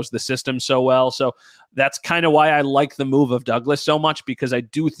 because he knows the system so well. So that's kind of why I like the move of Douglas so much, because I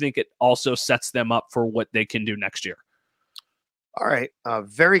do think it also sets them up for what they can do next year. All right.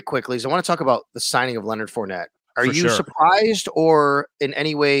 Very quickly, so I want to talk about the signing of Leonard Fournette. Are you surprised or in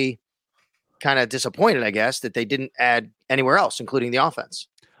any way kind of disappointed, I guess, that they didn't add anywhere else, including the offense?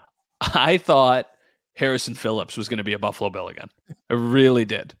 I thought Harrison Phillips was going to be a Buffalo Bill again. I really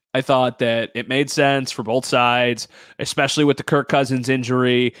did. I thought that it made sense for both sides, especially with the Kirk Cousins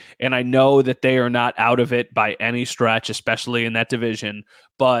injury. And I know that they are not out of it by any stretch, especially in that division.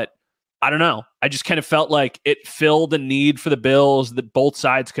 But I don't know. I just kind of felt like it filled a need for the Bills, that both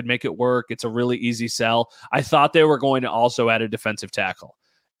sides could make it work. It's a really easy sell. I thought they were going to also add a defensive tackle.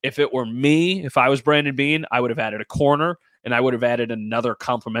 If it were me, if I was Brandon Beane, I would have added a corner and I would have added another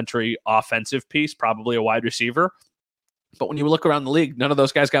complementary offensive piece, probably a wide receiver. But when you look around the league, none of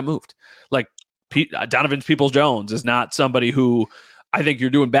those guys got moved. Like Donovan Peoples-Jones is not somebody who I think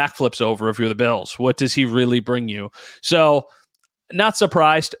you're doing backflips over if you're the Bills. What does he really bring you? So not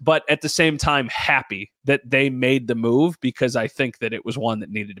surprised, but at the same time, happy that they made the move, because I think that it was one that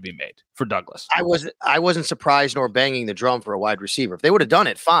needed to be made for Douglas. I wasn't surprised nor banging the drum for a wide receiver. If they would have done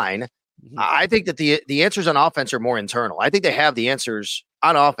it, fine. Mm-hmm. I think that the answers on offense are more internal. I think they have the answers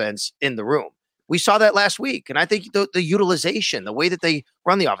on offense in the room. We saw that last week, and I think the utilization, the way that they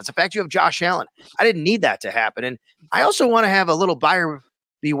run the offense, the fact you have Josh Allen, I didn't need that to happen. And I also want to have a little buyer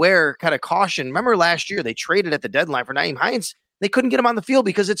beware kind of caution. Remember last year they traded at the deadline for Nyheim Hines. They couldn't get him on the field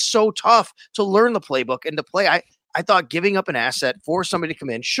because it's so tough to learn the playbook and to play. I thought giving up an asset for somebody to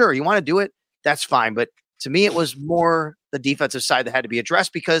come in, sure, you want to do it, that's fine. But to me, it was more the defensive side that had to be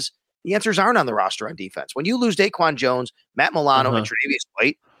addressed, because the answers aren't on the roster on defense. When you lose Daquan Jones, Matt Milano, and Tre'Davious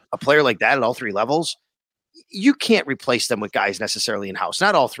White, a player like that at all 3 levels, you can't replace them with guys necessarily in-house.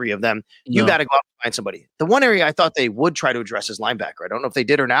 Not all 3 of them. You got to go out and find somebody. The one area I thought they would try to address is linebacker. I don't know if they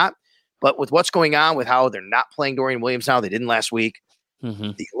did or not. But with what's going on with how they're not playing Dorian Williams now, they didn't last week.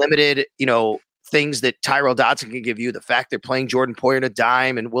 The limited, things that Tyrell Dodson can give you, the fact they're playing Jordan Poyer in a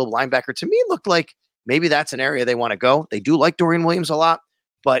dime and Will linebacker, to me, it looked like maybe that's an area they want to go. They do like Dorian Williams a lot,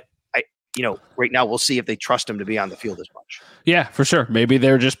 but right now we'll see if they trust him to be on the field as much. Yeah, for sure. Maybe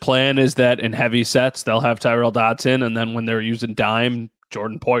their just plan is that in heavy sets, they'll have Tyrell Dodson, and then when they're using dime,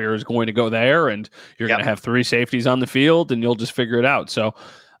 Jordan Poyer is going to go there, and you're going to have 3 safeties on the field, and you'll just figure it out. So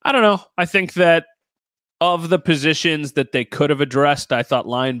I don't know. I think that of the positions that they could have addressed, I thought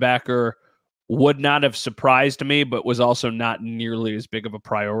linebacker would not have surprised me, but was also not nearly as big of a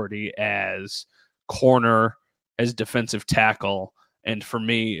priority as corner, as defensive tackle, and for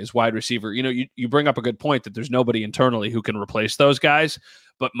me, as wide receiver. You bring up a good point that there's nobody internally who can replace those guys.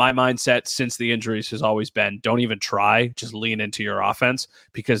 But my mindset since the injuries has always been, don't even try, just lean into your offense,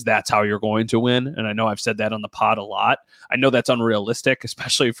 because that's how you're going to win. And I know I've said that on the pod a lot. I know that's unrealistic,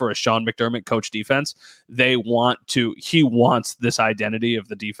 especially for a Sean McDermott coach defense. He wants this identity of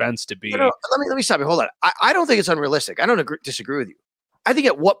the defense to be. Let me stop you. Hold on. I don't think it's unrealistic. I don't disagree with you. I think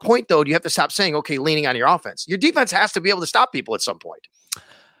at what point, though, do you have to stop saying, okay, leaning on your offense? Your defense has to be able to stop people at some point.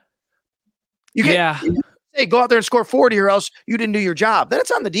 You can't say go out there and score 40 or else you didn't do your job. Then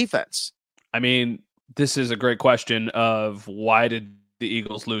it's on the defense. I mean, this is a great question of why did the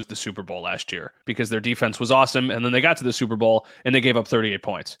Eagles lose the Super Bowl last year? Because their defense was awesome, and then they got to the Super Bowl and they gave up 38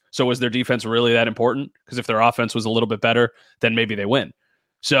 points. So was their defense really that important? Because if their offense was a little bit better, then maybe they win.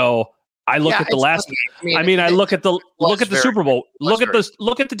 So I look at the last. I look at the Super Bowl. Look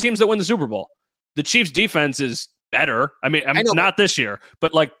at the teams that win the Super Bowl. The Chiefs' defense is better. I mean, not this year,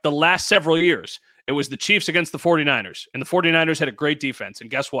 but like the last several years, it was the Chiefs against the 49ers, and the 49ers had a great defense. And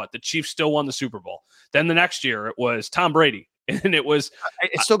guess what? The Chiefs still won the Super Bowl. Then the next year, it was Tom Brady, and it was.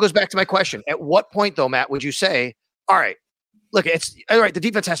 It still goes back to my question. At what point, though, Matt, would you say, all right, look, it's all right, the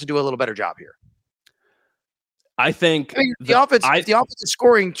defense has to do a little better job here? I think the offense is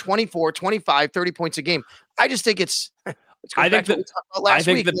scoring 24, 25, 30 points a game. I just think I think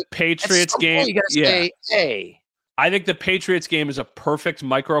the Patriots game. You gotta say, hey. I think the Patriots game is a perfect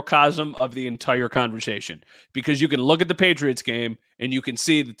microcosm of the entire conversation, because you can look at the Patriots game and you can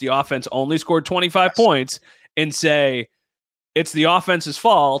see that the offense only scored 25 points and say it's the offense's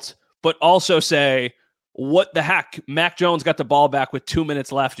fault, but also say, what the heck? Mac Jones got the ball back with 2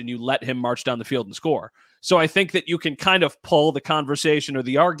 minutes left and you let him march down the field and score. So I think that you can kind of pull the conversation or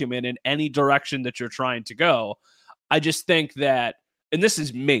the argument in any direction that you're trying to go. I just think that, and this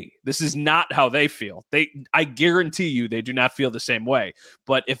is me, this is not how they feel. I guarantee you they do not feel the same way.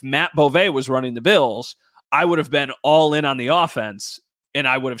 But if Matt Bove was running the Bills, I would have been all in on the offense, and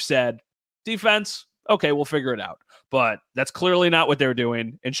I would have said, defense, okay, we'll figure it out. But that's clearly not what they're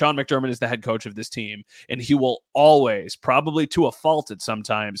doing. And Sean McDermott is the head coach of this team. And he will always, probably to a fault at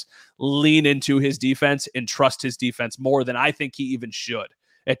sometimes, lean into his defense and trust his defense more than I think he even should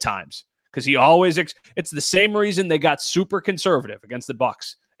at times. Because he always, it's the same reason they got super conservative against the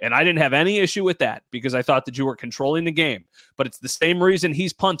Bucs. And I didn't have any issue with that because I thought that you were controlling the game. But it's the same reason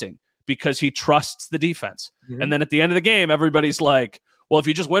he's punting, because he trusts the defense. Mm-hmm. And then at the end of the game, everybody's like, well, if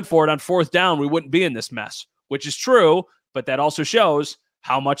you just went for it on fourth down, we wouldn't be in this mess. Which is true, but that also shows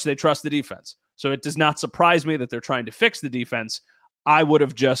how much they trust the defense. So it does not surprise me that they're trying to fix the defense. I would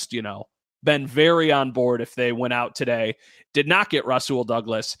have just, been very on board if they went out today, did not get Rasul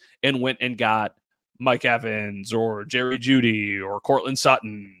Douglas, and went and got Mike Evans or Jerry Jeudy or Cortland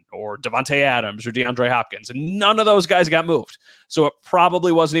Sutton or Devontae Adams or DeAndre Hopkins. And none of those guys got moved. So it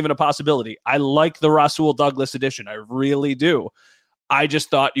probably wasn't even a possibility. I like the Rasul Douglas addition. I really do. I just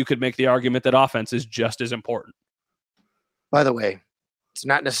thought you could make the argument that offense is just as important. By the way, it's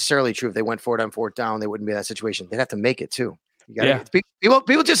not necessarily true. If they went for it on fourth down, they wouldn't be in that situation. They'd have to make it too.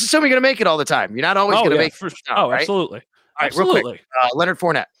 People just assume you're going to make it all the time. You're not always going to make it. Right? Absolutely. All right, real quick. Leonard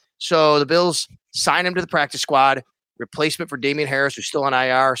Fournette. So the Bills signed him to the practice squad. Replacement for Damian Harris, who's still on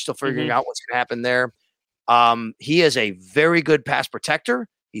IR, still figuring out what's going to happen there. He is a very good pass protector.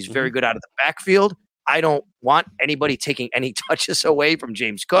 He's very good out of the backfield. I don't want anybody taking any touches away from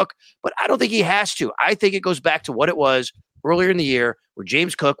James Cook, but I don't think he has to. I think it goes back to what it was earlier in the year where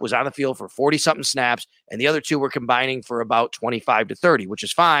James Cook was on the field for 40-something snaps, and the other two were combining for about 25 to 30, which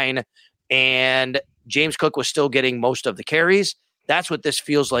is fine. And James Cook was still getting most of the carries. That's what this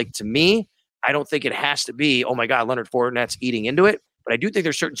feels like to me. I don't think it has to be, oh my God, Leonard Fournette's eating into it. But I do think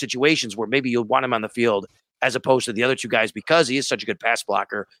there's certain situations where maybe you'll want him on the field as opposed to the other two guys because he is such a good pass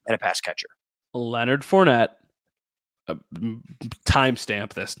blocker and a pass catcher. Leonard Fournette,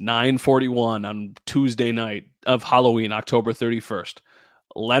 timestamp this, 9:41 on Tuesday night of Halloween, October 31st.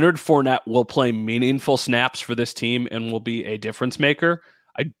 Leonard Fournette will play meaningful snaps for this team and will be a difference maker.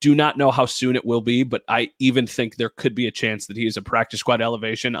 I do not know how soon it will be, but I even think there could be a chance that he is a practice squad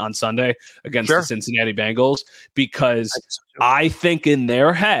elevation on Sunday against the Cincinnati Bengals, because I think in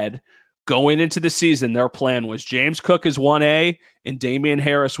their head, going into the season, their plan was James Cook is 1A and Damian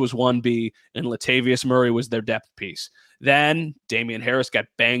Harris was 1B and Latavius Murray was their depth piece. Then Damian Harris got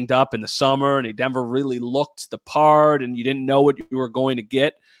banged up in the summer and he never really looked the part and you didn't know what you were going to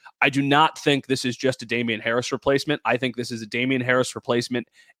get. I do not think this is just a Damian Harris replacement. I think this is a Damian Harris replacement,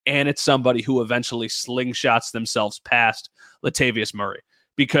 and it's somebody who eventually slingshots themselves past Latavius Murray.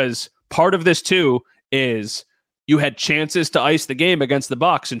 Because part of this, too, is you had chances to ice the game against the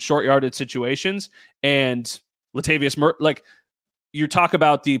Bucs in short yardage situations, and Latavius Murray, like, you talk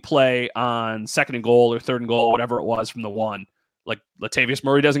about the play on second and goal or third and goal, whatever it was from the one, like Latavius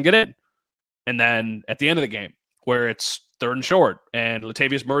Murray doesn't get in. And then at the end of the game, where it's third and short, and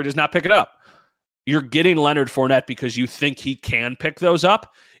Latavius Murray does not pick it up. You're getting Leonard Fournette because you think he can pick those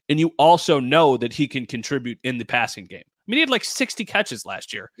up, and you also know that he can contribute in the passing game. I mean, he had like 60 catches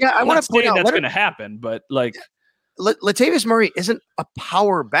last year. Yeah, I want to point out that's going to happen, but like Latavius Murray isn't a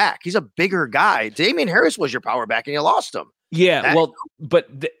power back. He's a bigger guy. Damian Harris was your power back, and you lost him. Yeah, but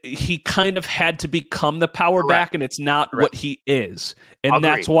he kind of had to become the power back, and it's not what he is. And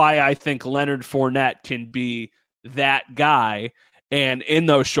that's why I think Leonard Fournette can be that guy. And in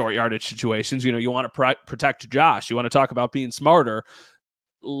those short yardage situations, you want to protect Josh. You want to talk about being smarter.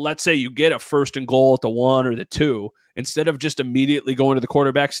 Let's say you get a first and goal at the 1 or the 2, instead of just immediately going to the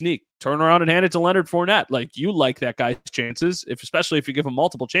quarterback sneak, turn around and hand it to Leonard Fournette. Like, you like that guy's chances, especially if you give him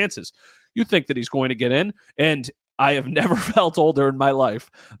multiple chances. You think that he's going to get in. And I have never felt older in my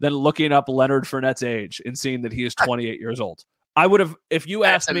life than looking up Leonard Fournette's age and seeing that he is 28 years old. I would have, if you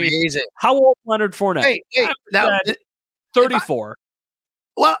asked me, how old Leonard Fournette? Hey, now, 34.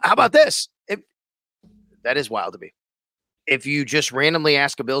 Well, how about this? That is wild to me. If you just randomly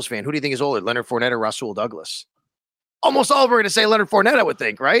ask a Bills fan, who do you think is older, Leonard Fournette or Rasul Douglas? Almost all of them are going to say Leonard Fournette, I would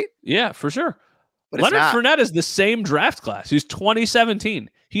think, right? Yeah, for sure. But Leonard Fournette is the same draft class. He's 2017.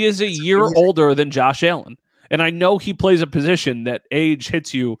 He is a year older than Josh Allen. And I know he plays a position that age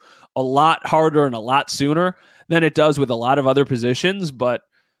hits you a lot harder and a lot sooner than it does with a lot of other positions. But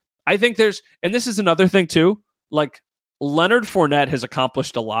I think and this is another thing too, like Leonard Fournette has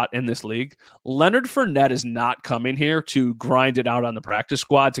accomplished a lot in this league. Leonard Fournette is not coming here to grind it out on the practice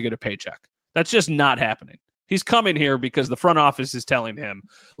squad to get a paycheck. That's just not happening. He's coming here because the front office is telling him,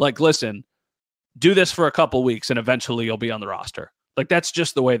 like, listen, do this for a couple weeks and eventually you'll be on the roster. Like, that's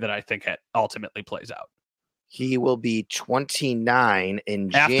just the way that I think it ultimately plays out. He will be 29 in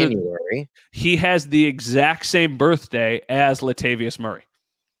January. He has the exact same birthday as Latavius Murray.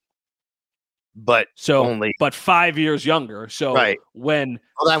 But 5 years younger. So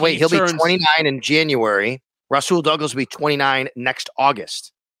he'll be 29 in January. Rasul Douglas will be 29 next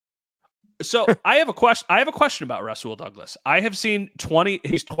August. So I have a question about Rasul Douglas. I have seen 20.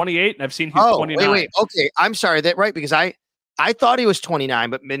 He's 28, and I've seen he's 29. Wait. Okay, I'm sorry. Because I thought he was 29,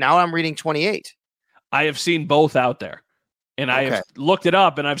 but now I'm reading 28. I have seen both out there, and I have looked it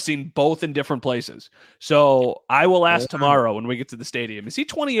up, and I've seen both in different places. So I will ask tomorrow when we get to the stadium: is he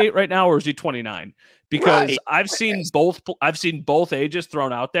 28 right now, or is he 29? Because I've seen both. I've seen both ages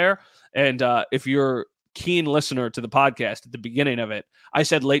thrown out there, and if you're keen listener to the podcast at the beginning of it, I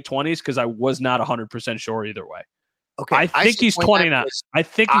said late 20s because I was not 100% sure either way. Okay, I think he's 29. I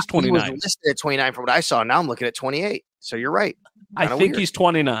think he's 29. He was listed at 29 from what I saw. Now I'm looking at 28. So you're right. I think he's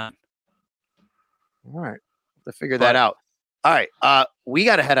 29. All right. To figure that out. All right. We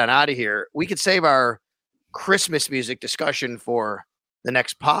got to head on out of here. We could save our Christmas music discussion for the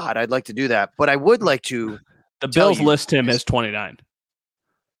next pod. I'd like to do that, but I would like to. The Bills list him as 29.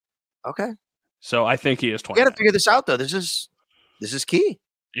 Okay. So I think he is 29. We got to figure this out, though. This is key.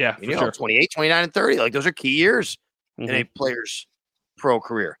 Yeah, for sure. 28, 29, and 30. Like, those are key years in a player's pro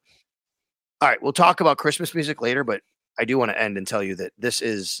career. All right. We'll talk about Christmas music later, but I do want to end and tell you that this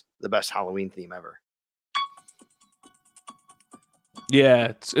is the best Halloween theme ever.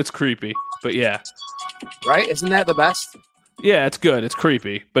 Yeah, it's creepy, but yeah. Right? Isn't that the best? Yeah, it's good. It's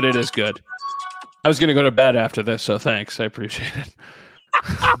creepy, but it is good. I was going to go to bed after this, so thanks. I appreciate it.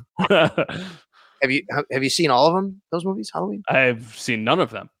 Have you seen all of them? Those movies, Halloween? I've seen none of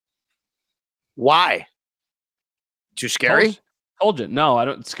them. Why? Too scary? Told you. No, I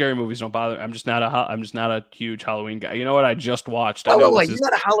don't. Scary movies don't bother. I'm just not a huge Halloween guy. You know what? I just watched. You're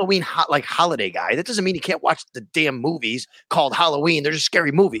not a Halloween holiday guy. That doesn't mean you can't watch the damn movies called Halloween. They're just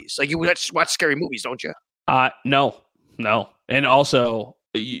scary movies. Like, you watch scary movies, don't you? No. And also,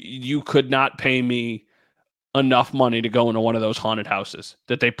 you could not pay me enough money to go into one of those haunted houses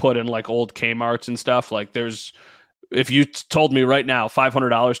that they put in like old Kmart's and stuff. Like, if you told me right now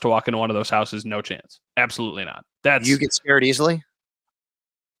 $500 to walk into one of those houses, no chance. Absolutely not. You get scared easily?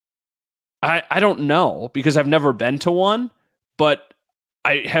 I don't know, because I've never been to one, but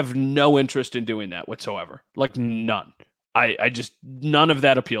I have no interest in doing that whatsoever. Like, none. None of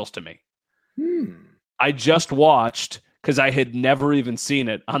that appeals to me. I just watched, because I had never even seen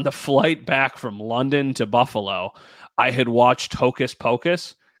it, on the flight back from London to Buffalo, I had watched Hocus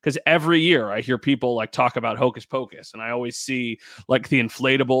Pocus, because every year I hear people like talk about Hocus Pocus, and I always see like the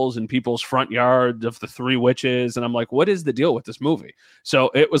inflatables in people's front yards of the three witches, and I'm like, what is the deal with this movie? So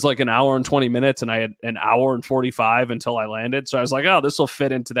it was like an hour and 20 minutes, and I had an hour and 45 until I landed. So I was like, oh, this will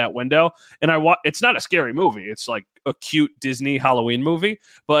fit into that window. And it's not a scary movie. It's like a cute Disney Halloween movie,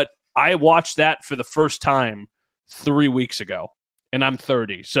 but I watched that for the first time 3 weeks ago, and I'm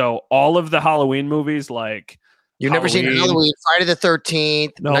 30. So all of the Halloween movies, like, you've never seen Halloween, Friday the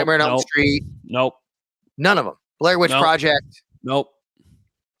 13th, Nightmare on Elm Street? Nope. None of them. Blair Witch Project? Nope.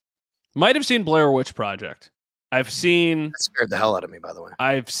 Might have seen Blair Witch Project. That scared the hell out of me, by the way.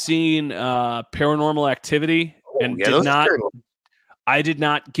 I've seen Paranormal Activity, and I did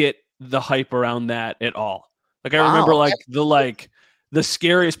not get the hype around that at all. Like, I remember the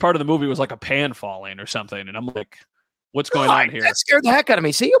scariest part of the movie was like a pan falling or something, and I'm like, what's going on here? That scared the heck out of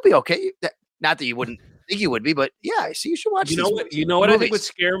me. See, you'll be okay. Not that you wouldn't think you would be, but yeah, I see. You should watch. You know what I think would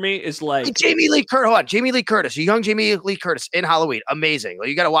scare me is like Jamie Lee Curtis. Hold on, Jamie Lee Curtis, a young Jamie Lee Curtis in Halloween, amazing. Like,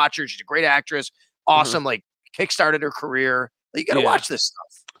 you got to watch her. She's a great actress, awesome. Like, kickstarted her career. Like, you got to watch this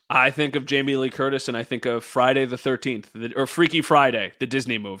stuff. I think of Jamie Lee Curtis, and I think of Friday the 13th, or Freaky Friday, the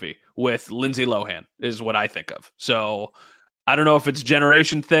Disney movie with Lindsay Lohan, is what I think of. So I don't know if it's a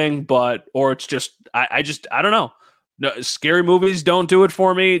generation thing, or it's just I don't know. No, scary movies don't do it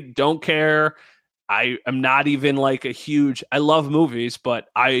for me. Don't care. I am not even like I love movies, but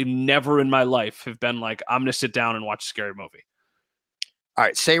I never in my life have been like, I'm going to sit down and watch a scary movie. All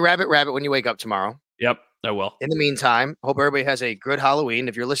right. Say rabbit, rabbit when you wake up tomorrow. Yep, I will. In the meantime, hope everybody has a good Halloween.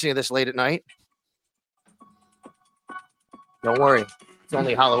 If you're listening to this late at night, don't worry. It's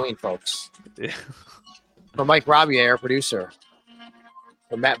only Halloween, folks. Yeah. For Mike Robier, our producer.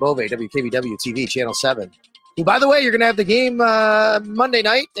 For Matt Bove, WKBW TV, Channel 7. Who, by the way, you're going to have the game Monday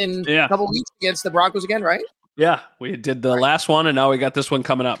night in a couple weeks against the Broncos again, right? Yeah, we did the last one, and now we got this one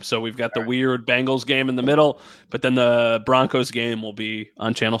coming up. So we've got the weird Bengals game in the middle, but then the Broncos game will be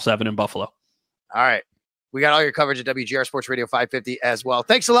on Channel 7 in Buffalo. All right. We got all your coverage at WGR Sports Radio 550 as well.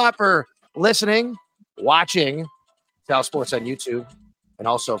 Thanks a lot for listening, watching Sal Sports on YouTube, and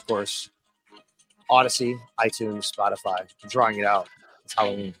also, of course, Odyssey, iTunes, Spotify. I'm drawing it out. It's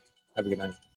Halloween. Have a good night.